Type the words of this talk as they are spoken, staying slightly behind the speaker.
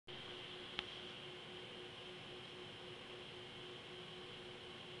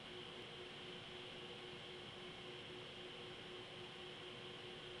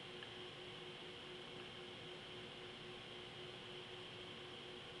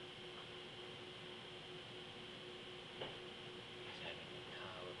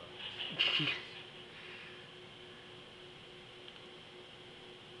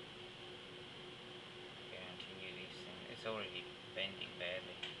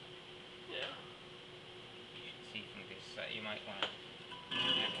side. You might want to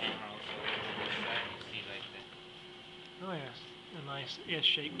move the camera also over to the side. You see like the. Oh yes, a nice S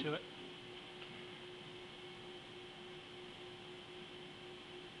shape to it.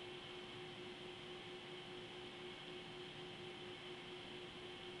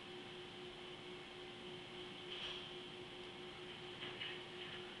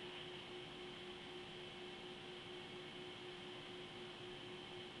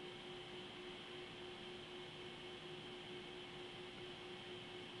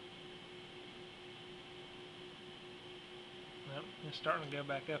 Yep, it's starting to go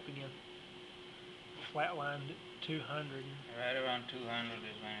back up again. Flatlined at 200. Right around 200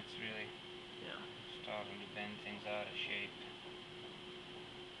 is when it's really Yeah. starting to bend things out of shape.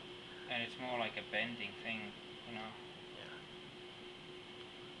 And it's more like a bending thing, you know.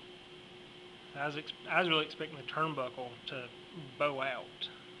 Yeah. I was really expecting the turnbuckle to bow out,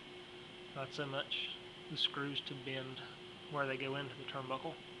 not so much the screws to bend where they go into the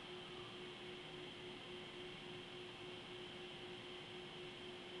turnbuckle.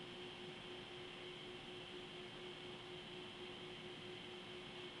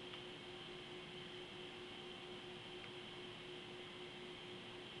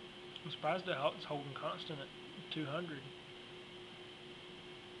 I'm surprised it's holding constant at 200.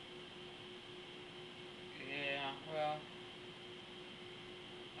 Yeah, well,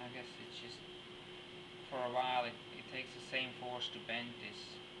 I guess it's just for a while it takes the same force to bend this.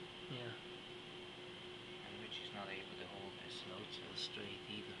 Yeah. And which is not able to hold this load so straight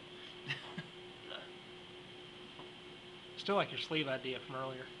either. No. Still like your sleeve idea from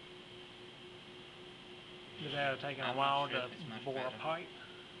earlier. It would have taken a while to bore a pipe.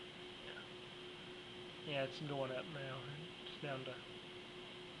 Yeah, it's going up now. It's down to.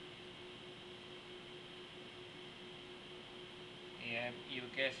 Yeah, you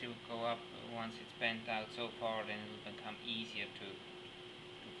guess it would go up once it's bent out so far, then it will become easier to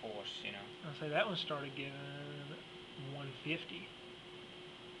force, you know. I'll say that one started giving 150.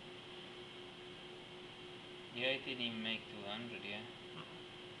 Yeah, it didn't even make 200, yeah.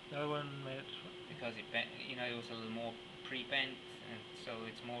 The other one made it. Because it bent, you know, it was a little more pre-bent, and so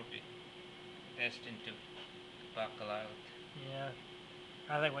it's more destined to buckle out. Yeah,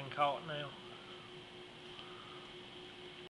 I think we can call it now.